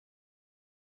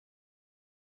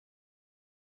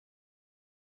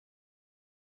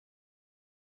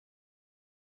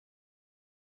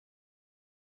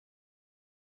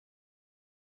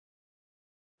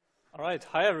All right,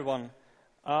 hi everyone.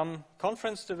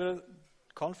 Conference-driven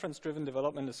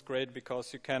development is great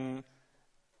because you can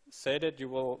say that you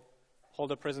will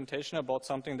hold a presentation about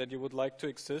something that you would like to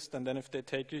exist, and then if they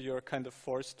take you, you're kind of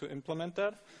forced to implement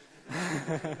that.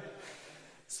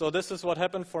 So this is what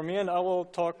happened for me, and I will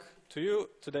talk to you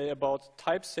today about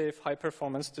type-safe,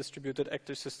 high-performance distributed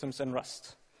actor systems in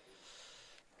Rust.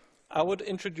 I would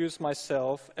introduce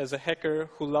myself as a hacker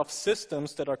who loves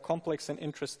systems that are complex in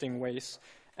interesting ways.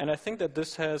 And I think that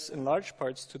this has in large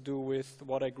parts to do with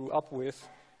what I grew up with,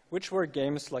 which were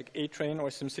games like A-Train or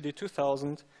SimCity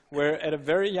 2000, where at a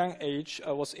very young age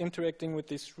I was interacting with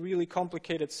these really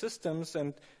complicated systems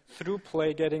and through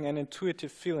play getting an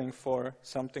intuitive feeling for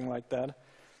something like that.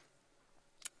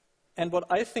 And what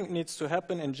I think needs to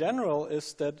happen in general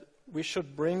is that we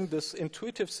should bring this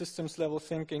intuitive systems level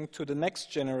thinking to the next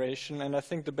generation, and I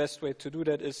think the best way to do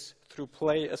that is through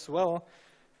play as well.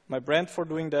 My brand for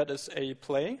doing that is A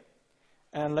Play,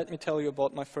 and let me tell you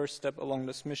about my first step along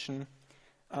this mission.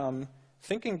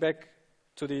 Thinking back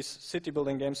to these city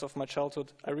building games of my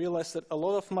childhood, I realized that a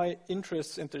lot of my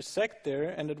interests intersect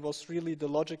there, and it was really the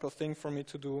logical thing for me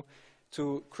to do,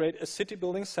 to create a city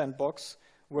building sandbox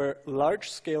where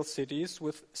large-scale cities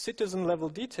with citizen-level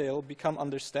detail become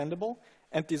understandable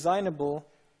and designable,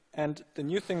 and the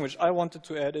new thing which I wanted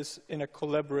to add is in a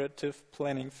collaborative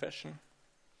planning fashion.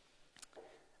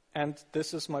 And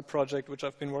this is my project, which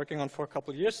I've been working on for a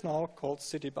couple of years now, called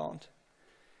Citybound.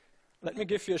 Let me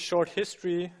give you a short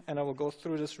history, and I will go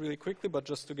through this really quickly, but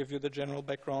just to give you the general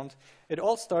background. It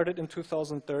all started in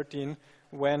 2013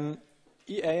 when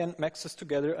EA and Maxis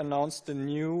together announced the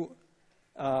new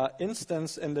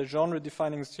instance in the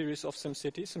genre-defining series of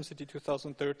SimCity, SimCity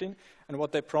 2013, and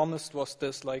what they promised was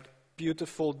this like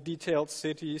beautiful, detailed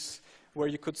cities where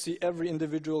you could see every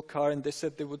individual car, and they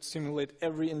said they would simulate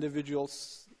every individual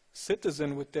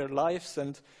citizen with their lives,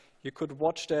 and you could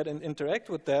watch that and interact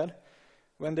with that.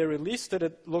 When they released it,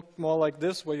 it looked more like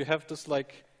this, where you have this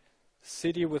like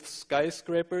city with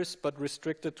skyscrapers, but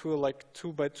restricted to a like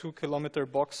 2x2 kilometer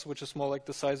box, which is more like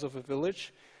the size of a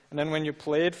village. And then when you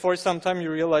play it for some time,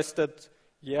 you realize that,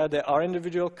 yeah, there are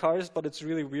individual cars, but it's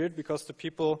really weird because the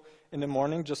people in the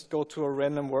morning just go to a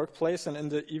random workplace and in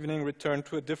the evening return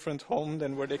to a different home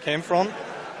than where they came from.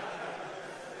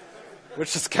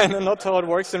 Which is kind of not how it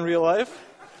works in real life.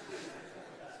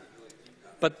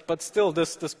 But still,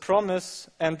 this promise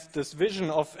and this vision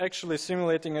of actually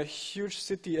simulating a huge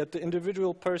city at the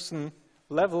individual person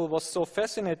level was so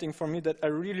fascinating for me that I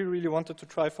really, really wanted to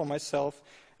try for myself.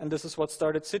 And this is what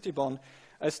started Citybound.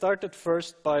 I started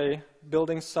first by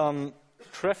building some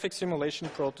traffic simulation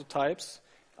prototypes.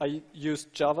 I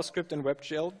used JavaScript and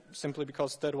WebGL simply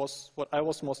because that was what I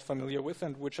was most familiar with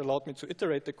and which allowed me to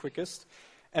iterate the quickest.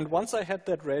 And once I had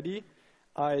that ready,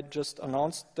 I just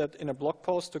announced that in a blog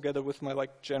post together with my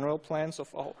like general plans of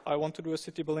how I want to do a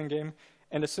city building game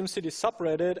and a SimCity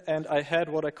subreddit, and I had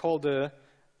what I call the,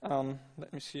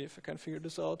 let me see if I can figure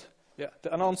this out. Yeah,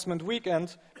 the announcement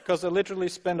weekend, because I literally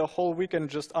spent a whole weekend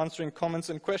just answering comments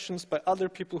and questions by other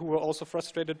people who were also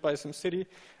frustrated by SimCity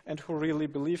and who really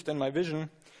believed in my vision.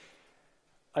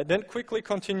 I then quickly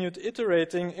continued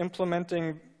iterating,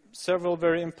 implementing several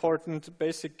very important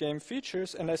basic game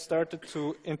features, and I started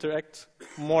to interact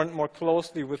more and more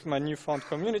closely with my newfound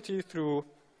community through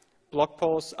blog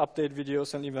posts, update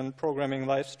videos, and even programming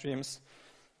live streams.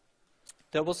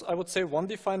 There was, I would say, one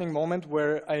defining moment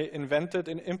where I invented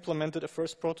and implemented a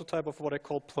first prototype of what I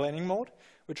call planning mode,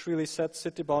 which really sets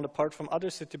Citybound apart from other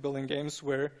city building games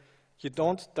where you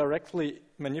don't directly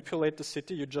manipulate the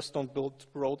city, you just don't build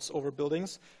roads over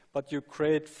buildings, but you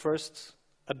create first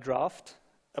a draft,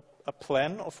 a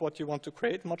plan of what you want to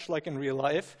create, much like in real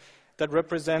life, that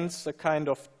represents a kind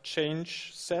of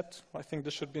change set. I think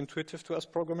this should be intuitive to us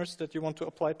programmers that you want to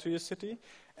apply to your city,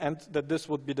 and that this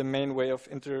would be the main way of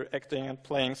interacting and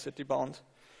playing Citybound.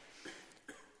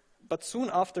 But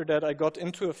soon after that, I got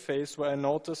into a phase where I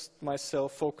noticed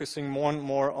myself focusing more and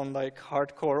more on like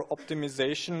hardcore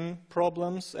optimization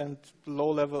problems and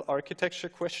low-level architecture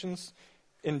questions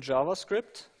in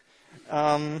JavaScript.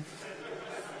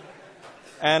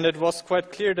 And it was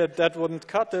quite clear that that wouldn't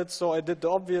cut it, so I did the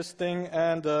obvious thing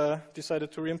and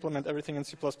decided to re-implement everything in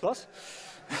C++.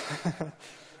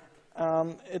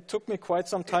 It took me quite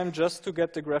some time just to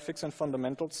get the graphics and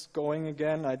fundamentals going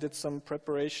again. I did some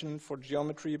preparation for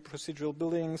geometry, procedural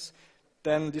buildings,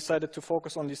 then decided to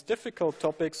focus on these difficult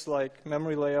topics like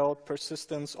memory layout,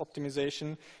 persistence,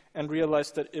 optimization, and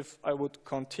realized that if I would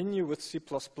continue with C++,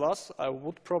 I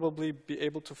would probably be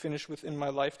able to finish within my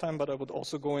lifetime, but I would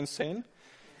also go insane.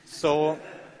 So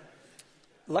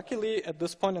luckily, at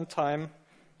this point in time,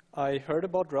 I heard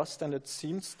about Rust and it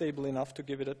seemed stable enough to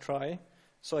give it a try.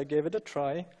 So I gave it a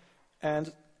try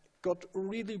and got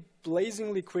really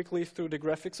blazingly quickly through the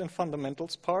graphics and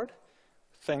fundamentals part,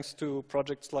 thanks to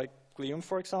projects like Glium,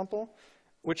 for example,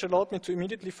 which allowed me to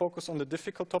immediately focus on the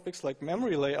difficult topics like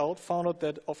memory layout. Found out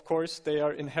that, of course, they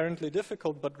are inherently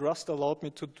difficult, but Rust allowed me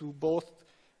to do both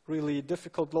really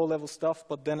difficult low-level stuff,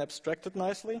 but then abstract it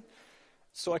nicely.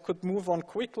 So I could move on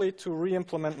quickly to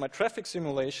re-implement my traffic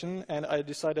simulation, and I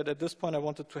decided at this point I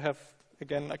wanted to have,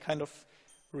 again, a kind of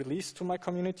release to my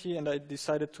community, and I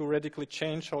decided to radically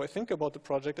change how I think about the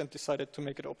project and decided to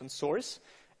make it open source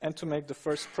and to make the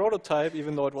first prototype,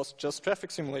 even though it was just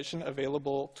traffic simulation,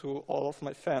 available to all of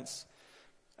my fans.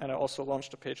 And I also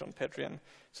launched a page on Patreon.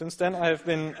 Since then, I have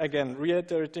been, again,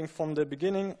 reiterating from the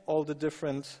beginning all the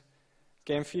different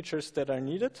game features that are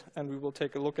needed, and we will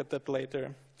take a look at that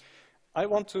later. I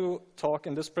want to talk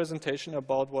in this presentation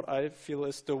about what I feel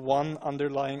is the one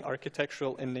underlying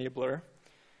architectural enabler,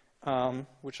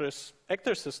 which is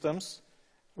actor systems,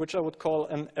 which I would call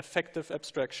an effective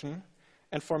abstraction.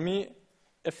 And for me,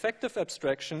 effective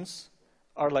abstractions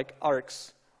are like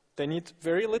arcs. They need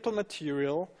very little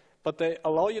material, but they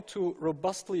allow you to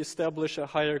robustly establish a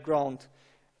higher ground,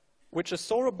 which is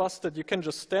so robust that you can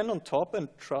just stand on top and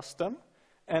trust them,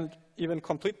 and even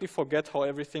completely forget how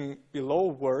everything below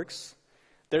works.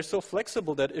 They're so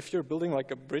flexible that if you're building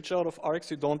like a bridge out of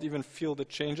arcs, you don't even feel the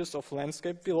changes of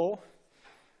landscape below.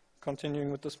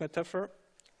 Continuing with this metaphor.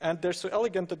 And they're so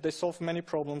elegant that they solve many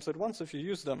problems at once if you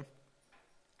use them.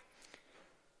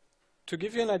 To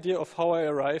give you an idea of how I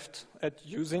arrived at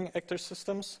using actor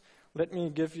systems, let me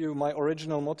give you my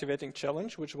original motivating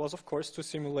challenge, which was, of course, to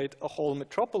simulate a whole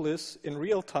metropolis in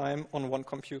real time on one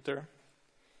computer.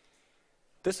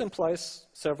 This implies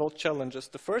several challenges.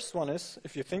 The first one is,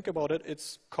 if you think about it,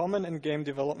 it's common in game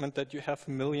development that you have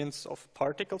millions of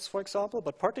particles, for example,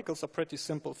 but particles are pretty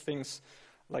simple things.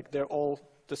 Like they're all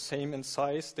the same in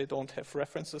size, they don't have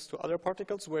references to other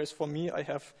particles, whereas for me, I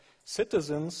have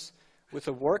citizens with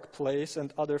a workplace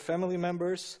and other family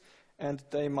members, and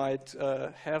they might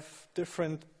have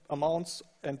different amounts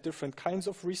and different kinds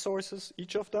of resources,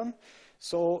 each of them.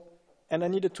 So, and I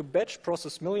needed to batch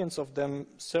process millions of them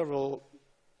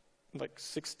like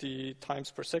 60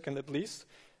 times per second at least.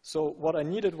 So what I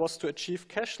needed was to achieve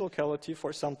cache locality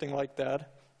for something like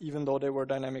that, even though they were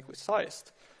dynamically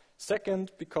sized.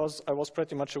 Second, because I was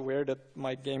pretty much aware that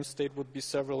my game state would be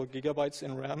several gigabytes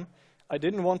in RAM, I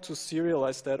didn't want to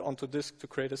serialize that onto disk to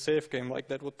create a save game. Like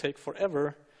that would take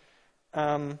forever.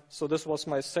 So this was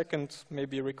my second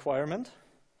maybe requirement.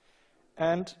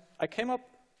 And I came up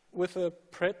with a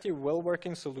pretty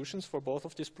well-working solutions for both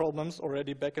of these problems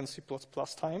already back in C++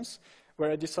 times,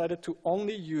 where I decided to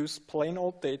only use plain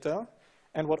old data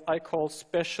and what I call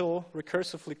special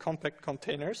recursively compact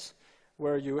containers,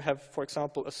 where you have, for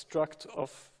example, a struct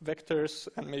of vectors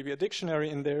and maybe a dictionary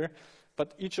in there,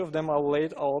 but each of them are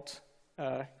laid out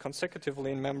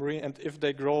consecutively in memory, and if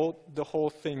they grow, the whole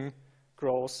thing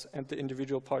grows and the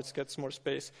individual parts gets more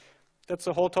space. That's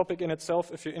a whole topic in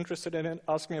itself. If you're interested in it,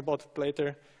 ask me about it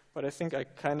later. But I think I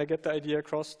kind of get the idea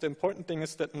across. The important thing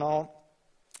is that now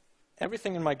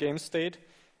everything in my game state,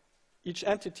 each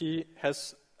entity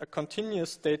has a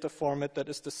continuous data format that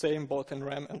is the same both in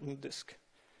RAM and on disk.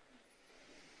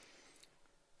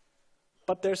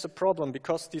 But there's a problem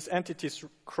because these entities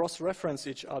cross-reference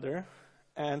each other,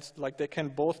 and like they can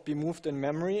both be moved in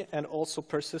memory and also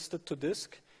persisted to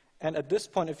disk. And at this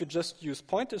point, if you just use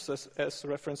pointers as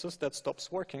references, that stops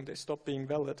working. They stop being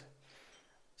valid.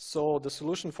 So the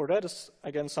solution for that is,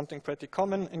 again, something pretty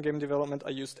common in game development. I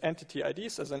used entity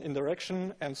IDs as an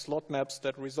indirection and slot maps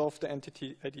that resolve the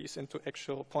entity IDs into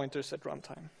actual pointers at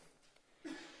runtime.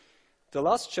 The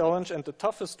last challenge and the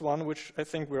toughest one, which I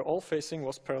think we're all facing,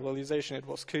 was parallelization. It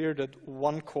was clear that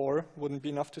one core wouldn't be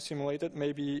enough to simulate it,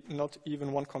 maybe not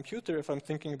even one computer if I'm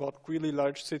thinking about really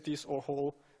large cities or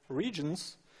whole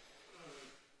regions.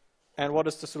 And what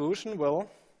is the solution? Well,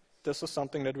 this is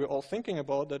something that we're all thinking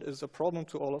about that is a problem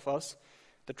to all of us.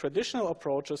 The traditional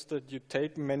approach is that you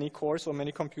take many cores or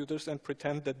many computers and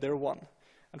pretend that they're one.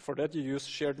 And for that, you use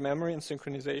shared memory and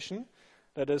synchronization.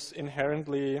 That is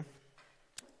inherently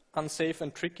unsafe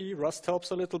and tricky. Rust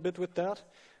helps a little bit with that.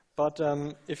 But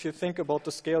if you think about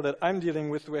the scale that I'm dealing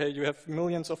with, where you have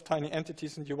millions of tiny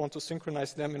entities and you want to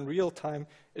synchronize them in real time,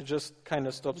 it just kind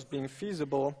of stops being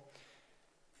feasible.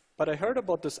 But I heard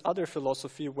about this other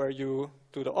philosophy where you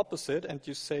do the opposite and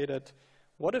you say that,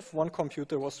 what if one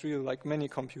computer was really like many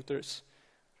computers?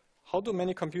 How do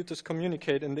many computers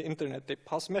communicate in the internet? They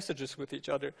pass messages with each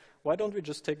other. Why don't we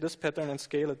just take this pattern and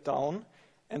scale it down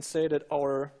and say that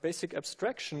our basic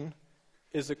abstraction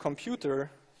is a computer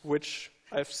which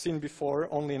I've seen before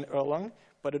only in Erlang,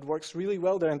 but it works really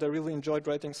well there, and I really enjoyed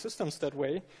writing systems that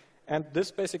way. And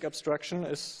this basic abstraction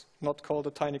is not called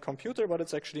a tiny computer, but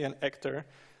it's actually an actor.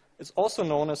 It's also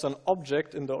known as an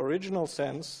object in the original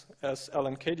sense, as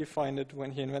Alan Kay defined it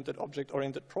when he invented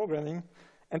object-oriented programming.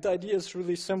 And the idea is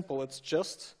really simple. It's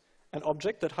just an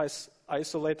object that has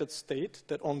isolated state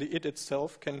that only it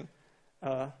itself can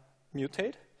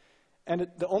mutate. And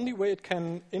the only way it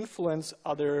can influence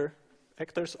other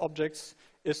actors' objects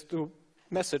is through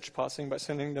message passing, by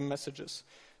sending them messages.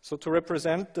 So to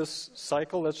represent this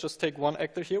cycle, let's just take one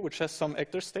actor here, which has some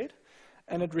actor state,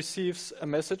 and it receives a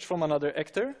message from another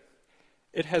actor.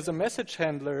 It has a message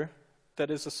handler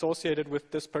that is associated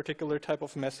with this particular type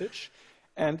of message,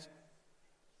 and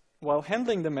while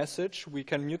handling the message, we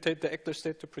can mutate the actor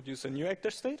state to produce a new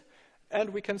actor state, and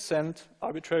we can send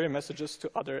arbitrary messages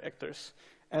to other actors.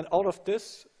 And out of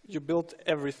this, you build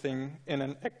everything in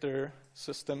an actor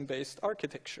system-based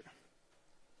architecture.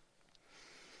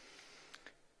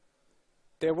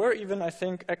 There were even, I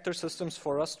think, actor systems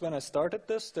for Rust when I started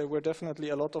this. There were definitely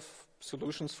a lot of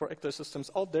solutions for actor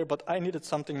systems out there, but I needed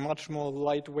something much more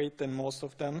lightweight than most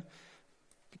of them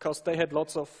because they had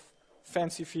lots of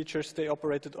fancy features. They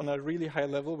operated on a really high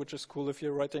level, which is cool if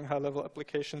you're writing high-level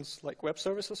applications like web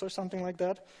services or something like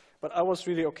that. But I was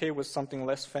really okay with something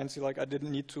less fancy, like I didn't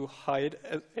need to hide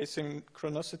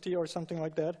asynchronicity or something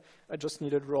like that. I just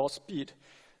needed raw speed.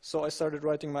 So I started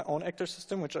writing my own actor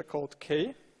system, which I called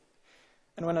K.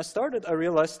 And when I started, I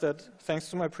realized that thanks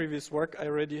to my previous work, I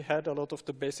already had a lot of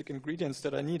the basic ingredients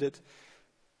that I needed.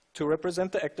 To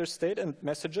represent the actor state and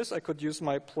messages, I could use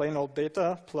my plain old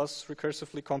data plus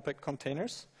recursively compact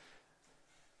containers.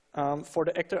 For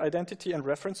the actor identity and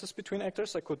references between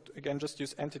actors, I could, again, just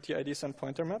use entity IDs and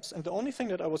pointer maps. And the only thing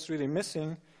that I was really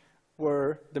missing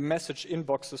were the message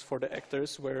inboxes for the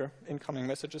actors where incoming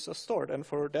messages are stored. And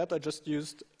for that, I just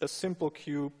used a simple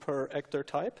queue per actor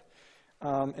type.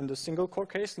 In the single core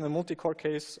case. In the multi-core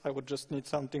case, I would just need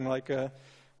something like a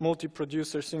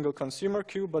multi-producer single consumer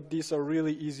queue, but these are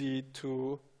really easy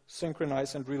to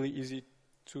synchronize and really easy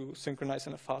to synchronize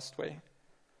in a fast way.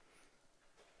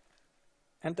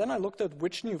 And then I looked at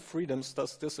which new freedoms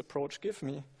does this approach give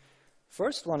me.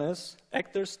 First one is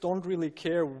actors don't really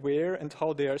care where and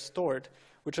how they are stored,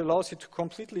 which allows you to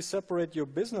completely separate your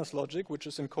business logic, which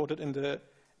is encoded in the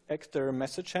actor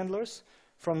message handlers,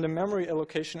 from the memory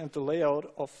allocation and the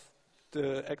layout of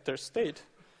the actor state.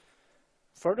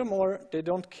 Furthermore, they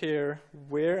don't care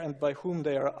where and by whom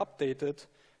they are updated,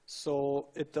 so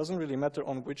it doesn't really matter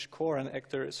on which core an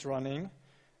actor is running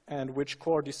and which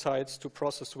core decides to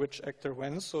process which actor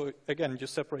when. So again, you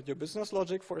separate your business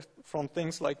logic from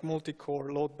things like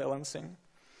multi-core load balancing.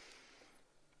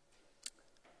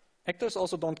 Actors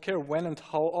also don't care when and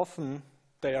how often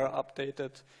they are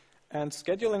updated. And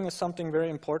scheduling is something very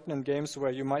important in games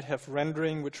where you might have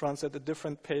rendering, which runs at a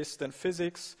different pace than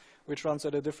physics, which runs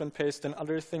at a different pace than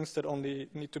other things that only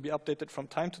need to be updated from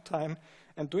time to time.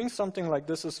 And doing something like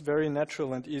this is very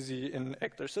natural and easy in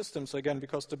actor systems, again,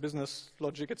 because the business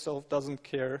logic itself doesn't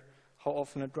care how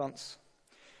often it runs.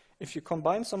 If you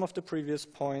combine some of the previous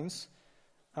points,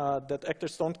 that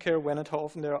actors don't care when and how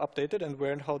often they are updated and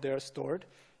where and how they are stored,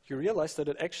 you realize that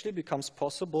it actually becomes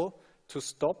possible to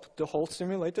stop the whole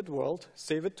simulated world,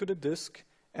 save it to the disk,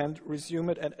 and resume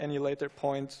it at any later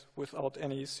point without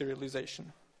any serialization.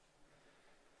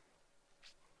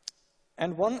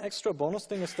 And one extra bonus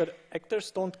thing is that actors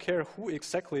don't care who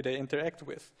exactly they interact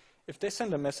with. If they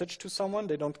send a message to someone,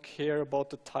 they don't care about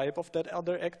the type of that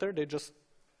other actor, they just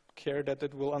care that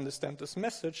it will understand this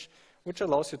message, which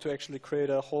allows you to actually create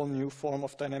a whole new form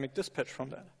of dynamic dispatch from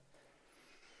that.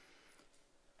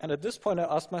 And at this point, I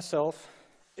asked myself,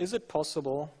 is it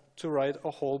possible to write a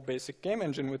whole basic game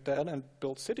engine with that and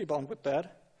build Citybound with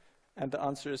that? And the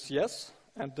answer is yes,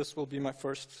 and this will be my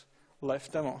first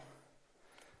live demo.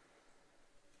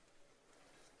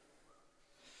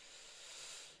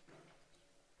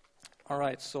 All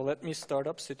right, so let me start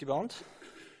up Citybound.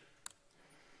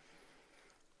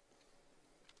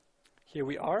 Here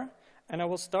we are, and I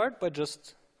will start by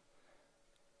just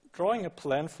drawing a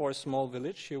plan for a small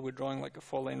village. Here we're drawing like a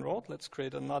 4-lane road. Let's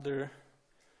create another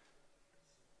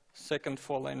second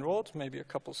 4-lane road, maybe a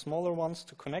couple smaller ones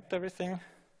to connect everything.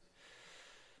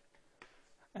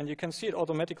 And you can see it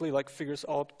automatically like figures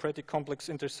out pretty complex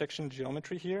intersection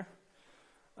geometry here.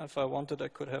 If I wanted, I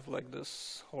could have like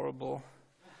this horrible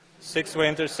 6-way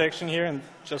intersection here and it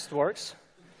just works.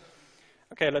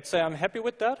 Okay, let's say I'm happy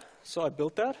with that. So I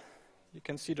built that. You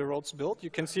can see the roads built. You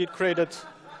can see it created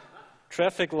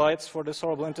traffic lights for this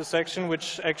horrible intersection,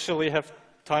 which actually have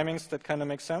timings that kind of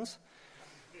make sense.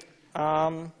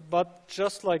 But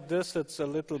just like this, it's a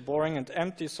little boring and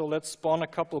empty, so let's spawn a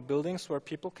couple buildings where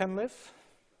people can live.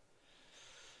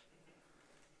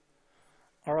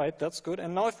 All right, that's good.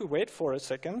 And now if we wait for a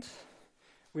second,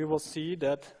 we will see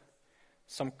that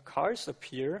some cars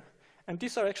appear, and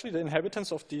these are actually the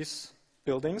inhabitants of these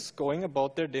buildings going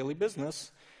about their daily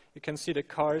business. You can see the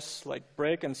cars like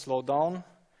brake and slow down.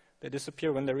 They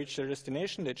disappear when they reach their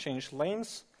destination. They change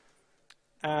lanes.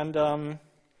 And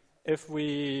if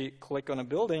we click on a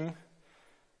building,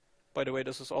 by the way,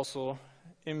 this is also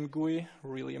ImGUI,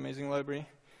 really amazing library.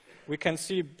 We can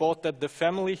see both that the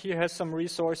family here has some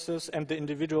resources and the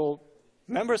individual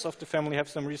members of the family have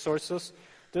some resources.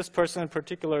 This person in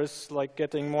particular is like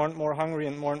getting more and more hungry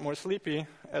and more sleepy,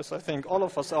 as I think all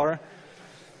of us are.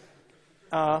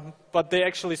 But they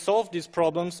actually solve these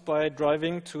problems by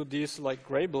driving to these like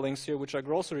gray buildings here, which are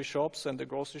grocery shops, and the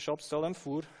grocery shops sell them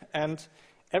food. And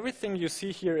everything you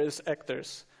see here is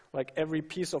actors. Like every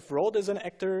piece of road is an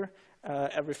actor,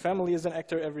 every family is an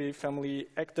actor, every family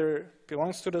actor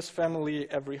belongs to this family,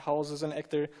 every house is an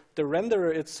actor. The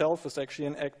renderer itself is actually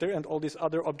an actor, and all these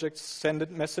other objects send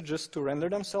messages to render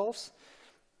themselves.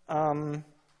 And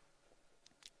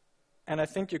I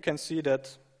think you can see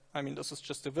that, I mean, this is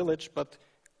just a village, but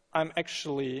I'm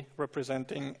actually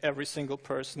representing every single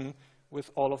person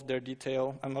with all of their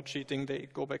detail. I'm not cheating, they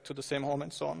go back to the same home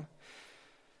and so on.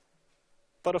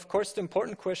 But of course, the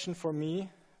important question for me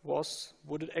was,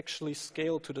 would it actually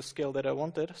scale to the scale that I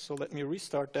wanted? So let me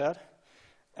restart that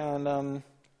and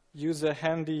use a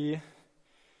handy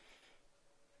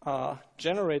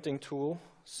generating tool.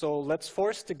 So let's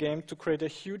force the game to create a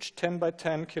huge 10 by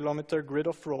 10 kilometer grid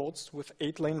of roads with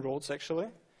 8-lane roads, actually.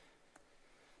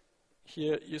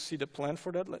 Here you see the plan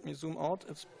for that. Let me zoom out.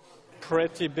 It's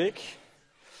pretty big.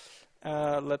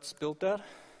 Let's build that.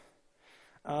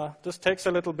 This takes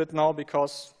a little bit now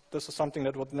because this is something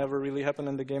that would never really happen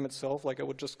in the game itself. Like I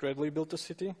would just gradually build the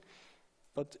city.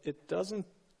 But it doesn't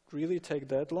really take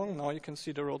that long. Now you can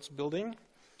see the roads building.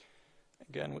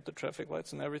 Again, with the traffic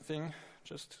lights and everything.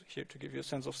 Just here to give you a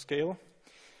sense of scale.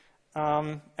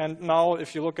 And now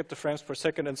if you look at the frames per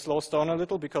second, it slows down a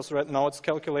little because right now it's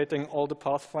calculating all the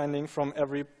pathfinding from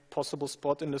every possible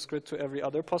spot in this grid to every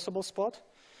other possible spot.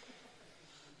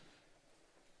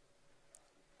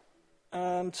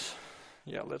 And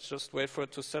yeah, let's just wait for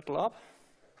it to settle up.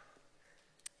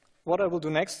 What I will do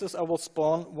next is I will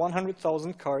spawn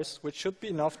 100,000 cars, which should be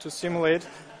enough to simulate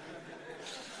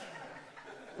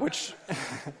which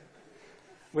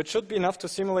should be enough to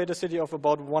simulate a city of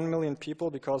about 1 million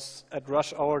people, because at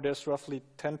rush hour there's roughly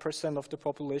 10% of the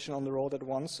population on the road at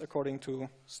once, according to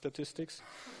statistics.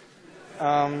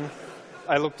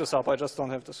 I looked this up, I just don't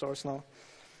have the source now.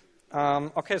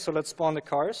 Okay, so let's spawn the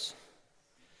cars.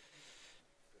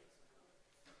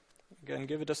 Again,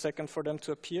 give it a second for them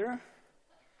to appear.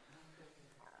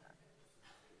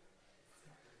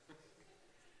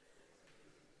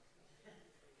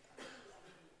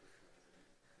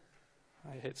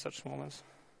 I hate such moments.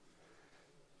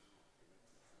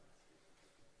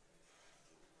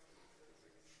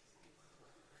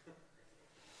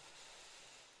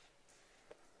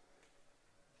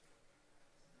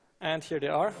 And here they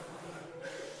are.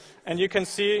 And you can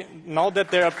see now that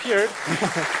they appeared.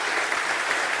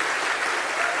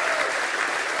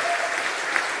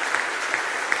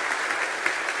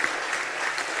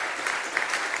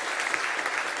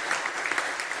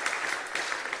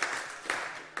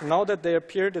 Now that they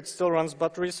appeared, it still runs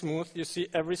buttery smooth. You see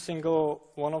every single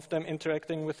one of them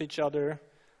interacting with each other.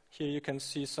 Here you can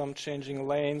see some changing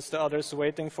lanes, the others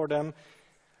waiting for them.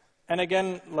 And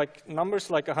again, like numbers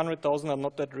like 100,000 are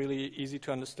not that really easy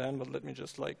to understand, but let me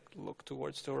just like look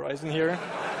towards the horizon here.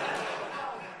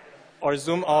 Or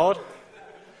zoom out.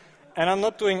 And I'm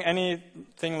not doing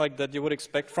anything like that you would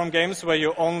expect from games where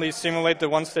you only simulate the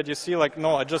ones that you see. Like,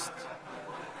 no, I just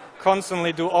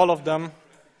constantly do all of them.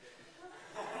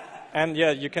 And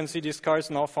yeah, you can see these cars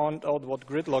now found out what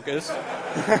gridlock is.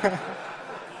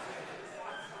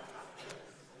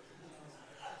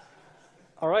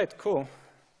 All right, cool.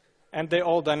 And they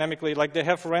all dynamically, like they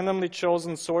have randomly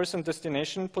chosen source and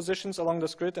destination positions along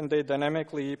this grid, and they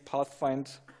dynamically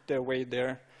pathfind their way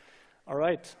there. All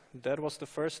right, that was the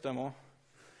first demo.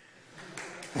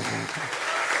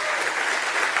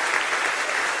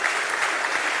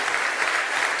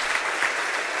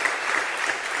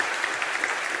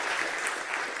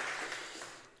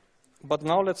 But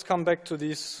now let's come back to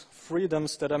these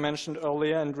freedoms that I mentioned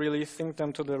earlier and really think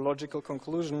them to their logical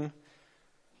conclusion.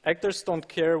 Actors don't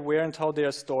care where and how they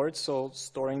are stored, so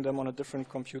storing them on a different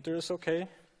computer is okay.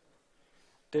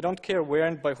 They don't care where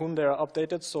and by whom they are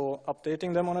updated, so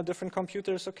updating them on a different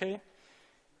computer is okay.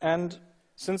 And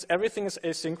Since everything is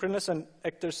asynchronous and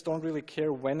actors don't really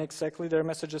care when exactly their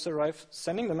messages arrive,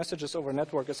 sending the messages over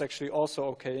network is actually also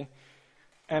okay.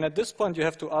 And at this point, you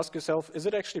have to ask yourself, is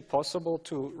it actually possible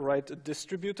to write a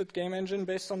distributed game engine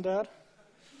based on that?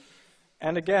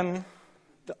 And again,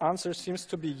 the answer seems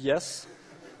to be yes.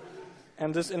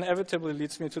 And this inevitably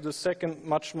leads me to the second,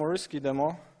 much more risky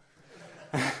demo.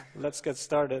 Let's get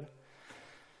started.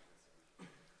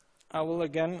 I will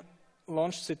again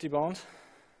launch Citybound.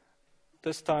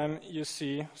 This time you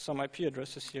see some IP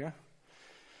addresses here.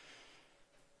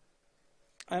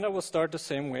 And I will start the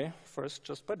same way, first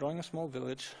just by drawing a small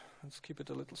village. Let's keep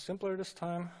it a little simpler this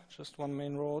time, just one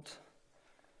main road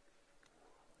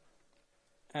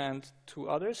and 2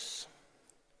 others.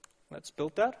 Let's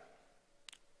build that.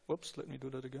 Whoops, let me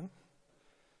do that again.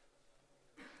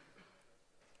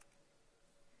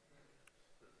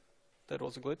 That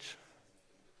was a glitch.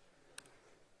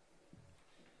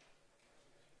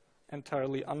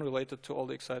 Entirely unrelated to all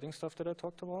the exciting stuff that I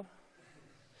talked about.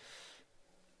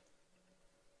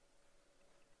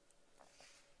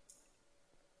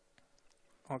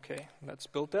 Okay, let's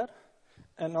build that.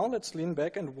 And now let's lean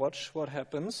back and watch what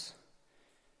happens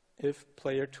if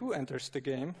player 2 enters the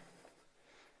game,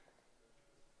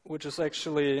 which is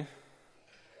actually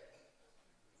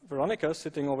Veronica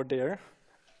sitting over there,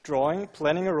 drawing,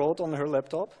 planning a road on her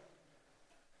laptop.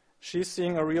 She's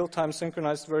seeing a real-time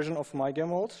synchronized version of my game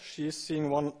world. She's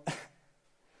seeing one...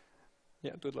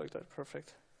 Yeah, do it like that,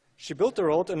 perfect. She built the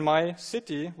road in my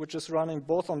city, which is running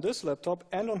both on this laptop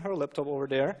and on her laptop over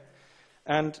there.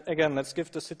 And again, let's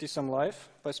give the city some life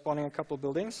by spawning a couple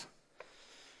buildings.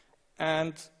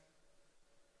 And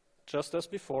just as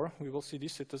before, we will see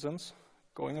these citizens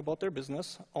going about their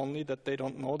business, only that they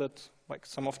don't know that like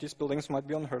some of these buildings might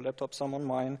be on her laptop, some on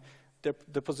mine.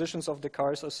 The positions of the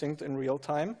cars are synced in real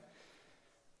time.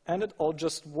 And it all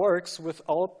just works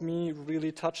without me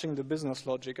really touching the business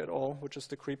logic at all, which is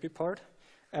the creepy part.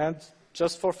 And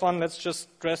just for fun, let's just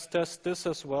stress test this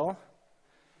as well.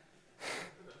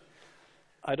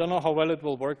 I don't know how well it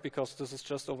will work because this is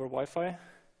just over Wi-Fi.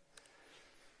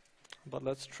 But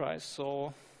let's try.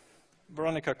 So,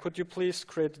 Veronica, could you please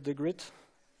create the grid,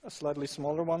 a slightly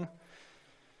smaller one,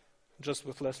 just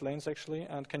with less lanes actually,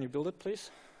 and can you build it, please?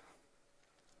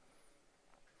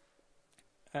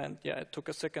 And yeah, it took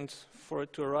a second for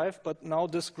it to arrive, but now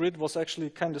this grid was actually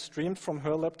kind of streamed from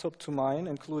her laptop to mine,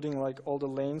 including like all the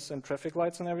lanes and traffic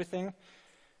lights and everything.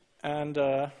 And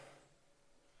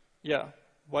yeah,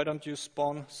 why don't you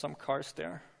spawn some cars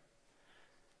there?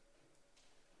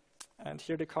 And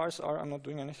here the cars are, I'm not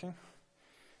doing anything.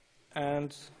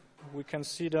 And we can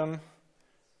see them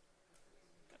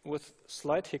with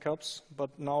slight hiccups, but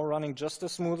now running just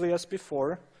as smoothly as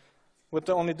before, with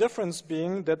the only difference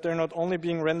being that they're not only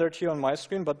being rendered here on my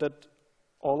screen, but that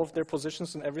all of their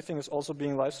positions and everything is also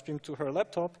being live streamed to her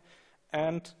laptop,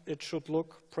 and it should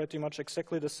look pretty much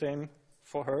exactly the same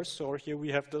for her. So here we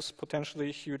have this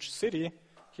potentially huge city,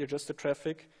 here just the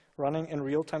traffic, running in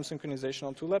real-time synchronization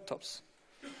on 2 laptops.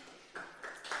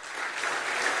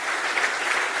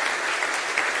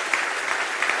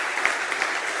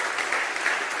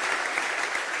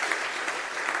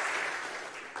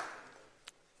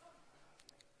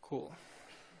 Cool.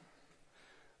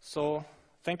 So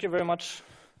thank you very much,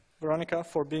 Veronica,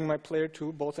 for being my player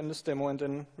 2, both in this demo and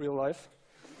in real life.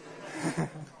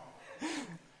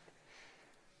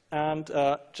 And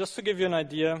just to give you an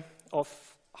idea of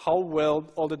how well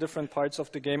all the different parts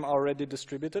of the game are already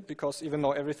distributed, because even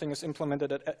though everything is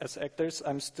implemented as actors,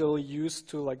 I'm still used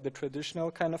to like the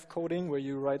traditional kind of coding where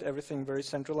you write everything very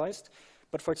centralized.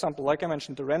 But for example, like I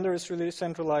mentioned, the render is really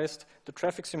centralized, the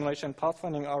traffic simulation and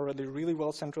pathfinding are already really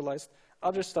well centralized.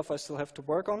 Other stuff I still have to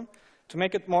work on. To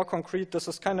make it more concrete, this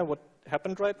is kind of what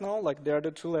happened right now. Like there are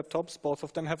the 2 laptops, both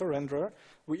of them have a renderer.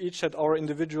 We each had our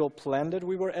individual plan that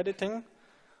we were editing.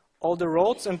 All the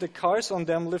roads and the cars on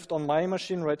them lived on my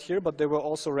machine right here, but they were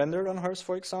also rendered on hers,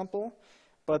 for example.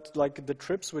 But like the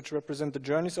trips, which represent the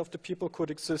journeys of the people, could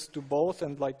exist to both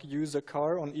and like use a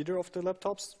car on either of the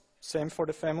laptops. Same for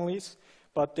the families.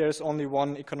 But there's only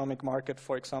one economic market,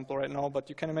 for example, right now. But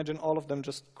you can imagine all of them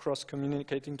just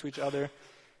cross-communicating to each other.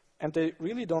 And they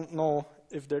really don't know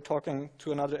if they're talking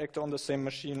to another actor on the same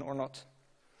machine or not.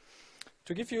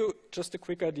 To give you just a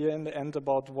quick idea in the end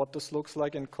about what this looks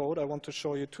like in code, I want to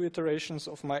show you 2 iterations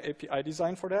of my API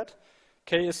design for that.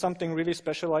 K is something really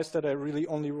specialized that I really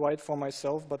only write for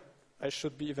myself, but I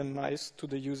should be even nice to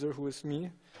the user who is me.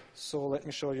 So let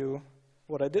me show you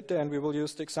what I did there, and we will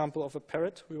use the example of a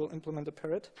parrot. We will implement a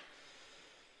parrot.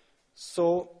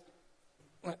 So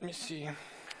let me see.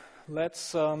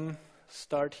 Let's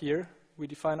start here. We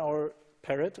define our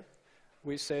parrot.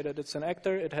 we say that it's an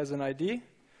actor, it has an ID,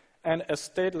 and as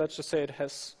state, let's just say it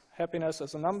has happiness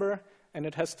as a number, and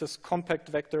it has this compact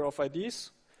vector of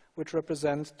IDs, which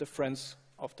represent the friends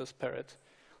of this parrot.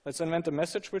 Let's invent a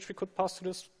message which we could pass to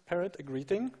this parrot, a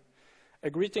greeting. A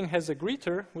greeting has a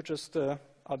greeter, which is the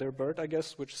other bird, I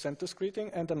guess, which sent this greeting,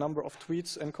 and a number of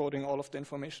tweets encoding all of the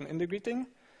information in the greeting,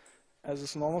 as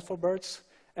is normal for birds.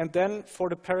 And then for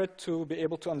the parrot to be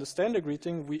able to understand the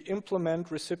greeting, we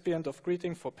implement recipient of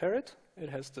greeting for parrot. It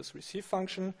has this receive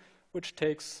function, which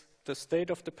takes the state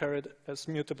of the parrot as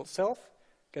mutable self,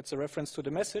 gets a reference to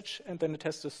the message, and then it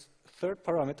has this third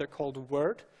parameter called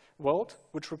world,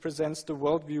 which represents the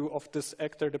worldview of this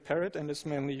actor, the parrot, and is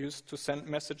mainly used to send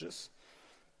messages.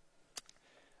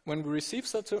 When we receive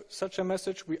such a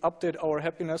message, we update our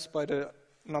happiness by the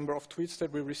number of tweets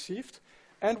that we received,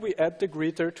 and we add the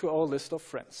greeter to our list of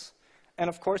friends. And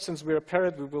of course, since we're a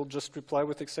parrot, we will just reply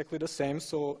with exactly the same.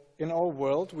 So in our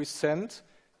world, we send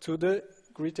to the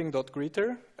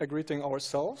greeting.greeter a greeting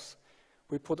ourselves.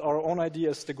 We put our own ID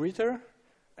as the greeter,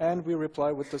 and we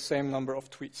reply with the same number of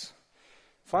tweets.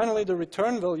 Finally, the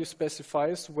return value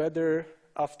specifies whether,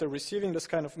 after receiving this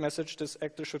kind of message, this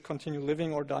actor should continue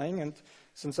living or dying. And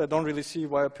since I don't really see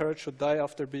why a parrot should die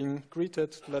after being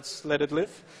greeted, let's let it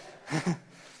live.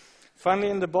 Finally,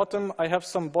 in the bottom, I have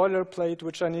some boilerplate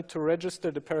which I need to register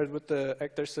the parrot with the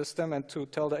actor system and to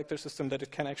tell the actor system that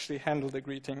it can actually handle the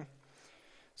greeting.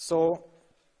 So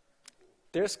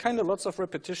there's kind of lots of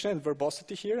repetition and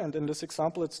verbosity here, and in this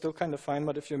example it's still kind of fine,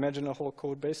 but if you imagine a whole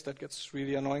code base, that gets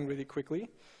really annoying really quickly.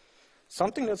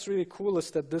 Something that's really cool is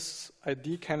that this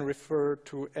ID can refer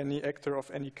to any actor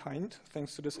of any kind,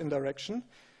 thanks to this indirection.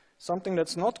 Something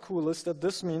that's not cool is that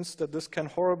this means that this can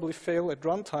horribly fail at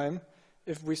runtime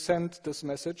if we send this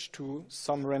message to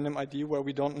some random ID where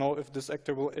we don't know if this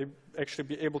actor will actually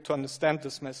be able to understand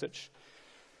this message.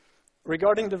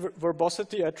 Regarding the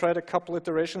verbosity, I tried a couple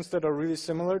iterations that are really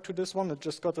similar to this one. It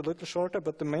just got a little shorter,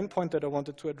 but the main point that I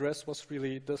wanted to address was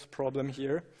really this problem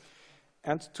here.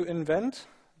 And to invent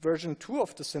version 2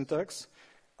 of the syntax,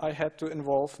 I had to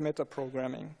involve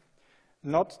metaprogramming.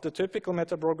 Not the typical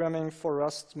metaprogramming for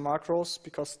Rust macros,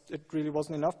 because it really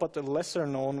wasn't enough, but a lesser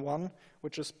known one,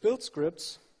 which is build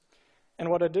scripts. And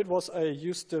what I did was I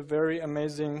used the very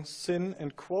amazing syn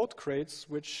and quote crates,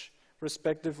 which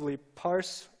respectively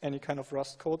parse any kind of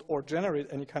Rust code or generate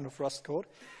any kind of Rust code.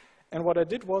 And what I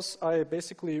did was I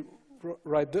basically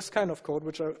write this kind of code,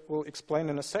 which I will explain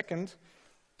in a second.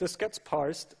 This gets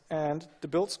parsed, and the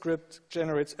build script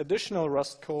generates additional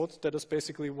Rust code that is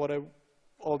basically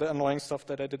all the annoying stuff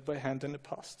that I did by hand in the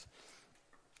past.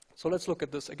 So let's look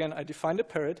at this. Again, I defined a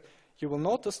parrot. You will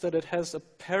notice that it has a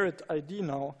parrot ID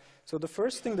now. So the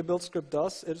first thing the build script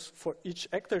does is for each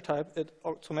actor type, it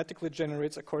automatically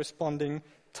generates a corresponding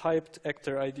typed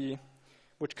actor ID,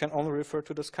 which can only refer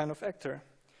to this kind of actor.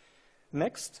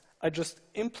 Next, I just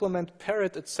implement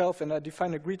parrot itself, and I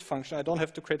define a greet function. I don't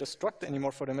have to create a struct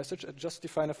anymore for the message. I just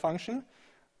define a function,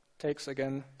 takes,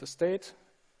 again, the state.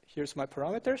 Here's my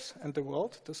parameters and the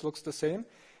world. This looks the same.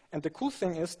 And the cool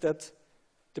thing is that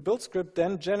the build script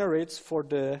then generates for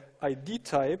the ID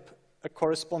type a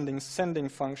corresponding sending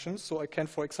function. So I can,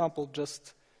 for example,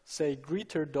 just say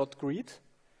greeter.greet.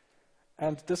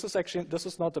 And this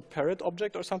is not a parrot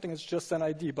object or something, it's just an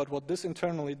ID. But what this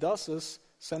internally does is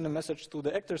send a message to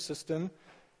the actor system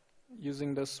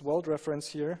using this world reference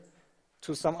here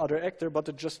to some other actor, but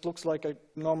it just looks like a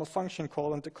normal function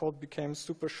call, and the code became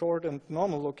super short and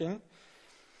normal looking.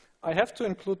 I have to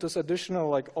include this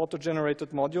additional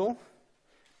auto-generated module,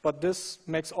 but this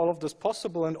makes all of this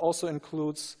possible and also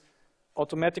includes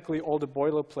automatically all the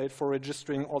boilerplate for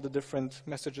registering all the different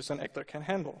messages an actor can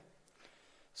handle.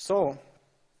 So,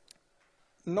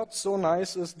 not so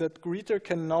nice is that greeter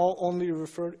can now only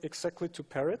refer exactly to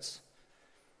parrots.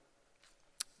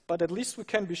 But at least we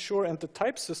can be sure, and the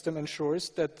type system ensures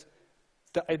that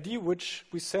the ID which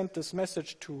we sent this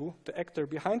message to, the actor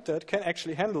behind that, can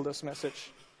actually handle this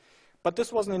message. But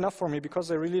this wasn't enough for me because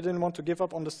I really didn't want to give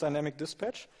up on this dynamic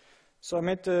dispatch. So I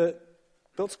made the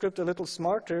build script a little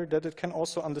smarter that it can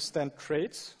also understand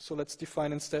traits. So let's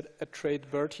define instead a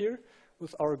trait bird here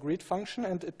with our greet function,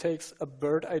 and it takes a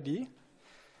bird ID.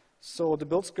 So the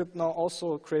build script now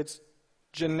also creates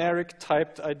generic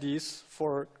typed IDs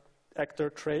for actor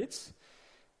traits.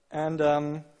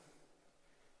 And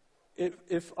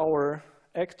if our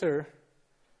actor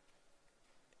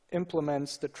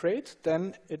implements the trait,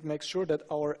 then it makes sure that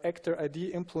our actor ID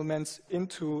implements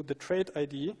into the trait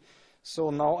ID. So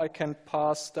now I can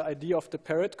pass the ID of the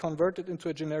parrot, convert it into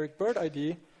a generic bird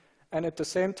ID, and at the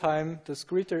same time, this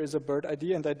greeter is a bird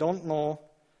ID, and I don't know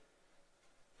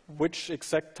which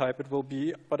exact type it will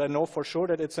be, but I know for sure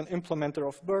that it's an implementer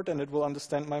of Bird and it will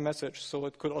understand my message. So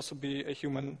it could also be a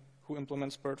human who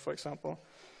implements Bird, for example.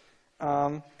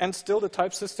 And still the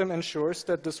type system ensures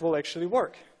that this will actually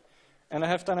work. And I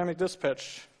have dynamic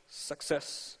dispatch.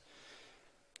 Success.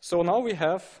 So now we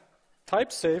have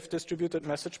type-safe distributed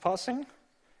message passing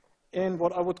in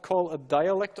what I would call a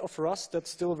dialect of Rust that's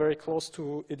still very close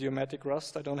to idiomatic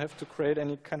Rust. I don't have to create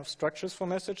any kind of structures for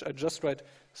message. I just write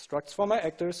structs for my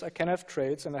actors. I can have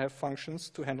traits, and I have functions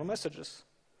to handle messages.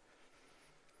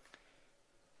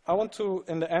 I want to,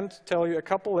 in the end, tell you a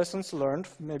couple lessons learned,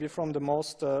 maybe from the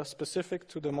most specific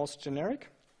to the most generic.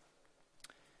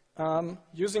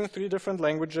 Using 3 different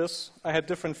languages, I had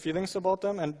different feelings about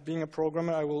them, and being a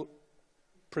programmer, I will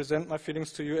present my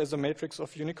feelings to you as a matrix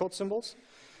of Unicode symbols.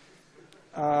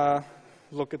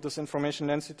 Look at this information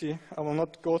density. I will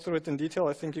not go through it in detail.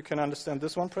 I think you can understand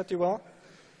this one pretty well.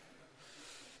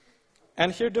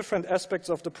 And here are different aspects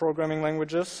of the programming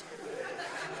languages.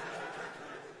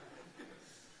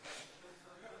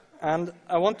 And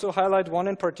I want to highlight one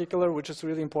in particular, which is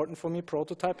really important for me,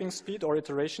 prototyping speed or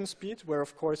iteration speed, where,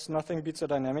 of course, nothing beats a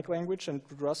dynamic language, and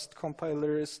Rust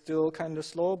compiler is still kind of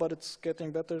slow, but it's getting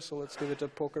better, so let's give it a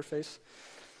poker face.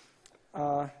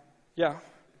 Yeah.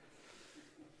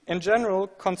 In general,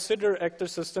 consider actor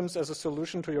systems as a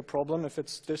solution to your problem. If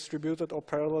it's distributed or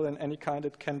parallel in any kind,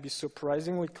 it can be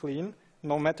surprisingly clean,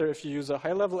 no matter if you use a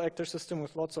high-level actor system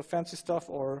with lots of fancy stuff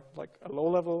or like a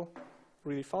low-level,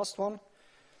 really fast one.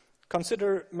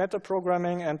 Consider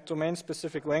metaprogramming and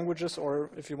domain-specific languages, or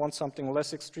if you want something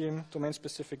less extreme,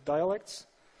 domain-specific dialects.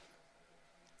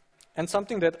 And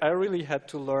something that I really had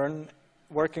to learn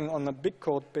working on a big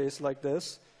code base like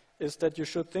this is that you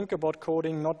should think about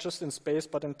coding not just in space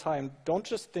but in time. Don't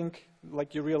just think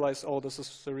like you realize, oh, this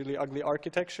is a really ugly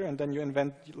architecture, and then you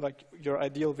invent like your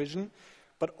ideal vision,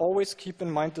 but always keep in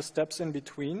mind the steps in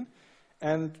between.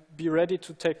 And be ready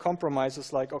to take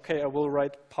compromises like, okay, I will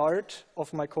write part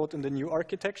of my code in the new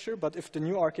architecture, but if the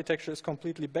new architecture is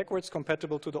completely backwards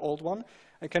compatible to the old one,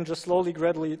 I can just slowly,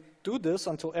 gradually do this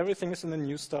until everything is in the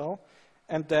new style,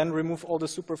 and then remove all the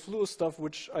superfluous stuff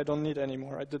which I don't need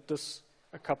anymore. I did this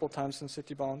a couple times in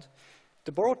Citybound.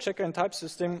 The borrow checker and type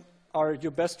system are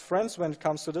your best friends when it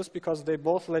comes to this, because they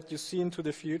both let you see into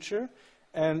the future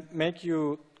and make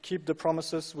you keep the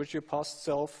promises which your past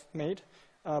self made.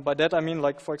 By that I mean,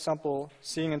 like, for example,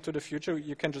 seeing into the future,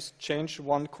 you can just change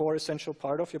one core essential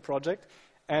part of your project,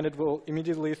 and it will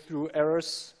immediately, through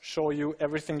errors, show you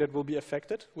everything that will be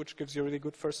affected, which gives you a really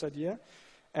good first idea.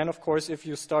 And of course, if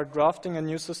you start drafting a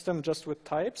new system just with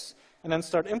types, and then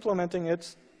start implementing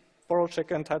it, borrow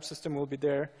checker and type system will be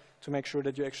there to make sure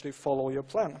that you actually follow your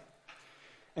plan.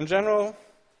 In general,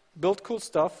 build cool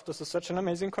stuff. This is such an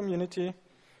amazing community.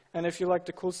 And if you like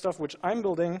the cool stuff which I'm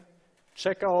building,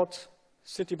 check out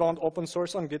Citybound open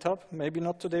source on GitHub. Maybe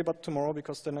not today, but tomorrow,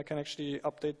 because then I can actually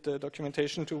update the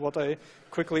documentation to what I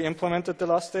quickly implemented the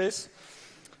last days.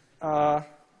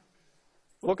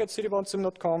 Look at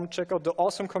cityboundsim.com, check out the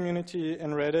awesome community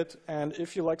in Reddit, and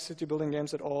if you like city building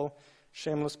games at all,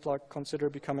 shameless plug, consider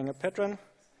becoming a patron.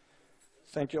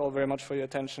 Thank you all very much for your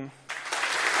attention.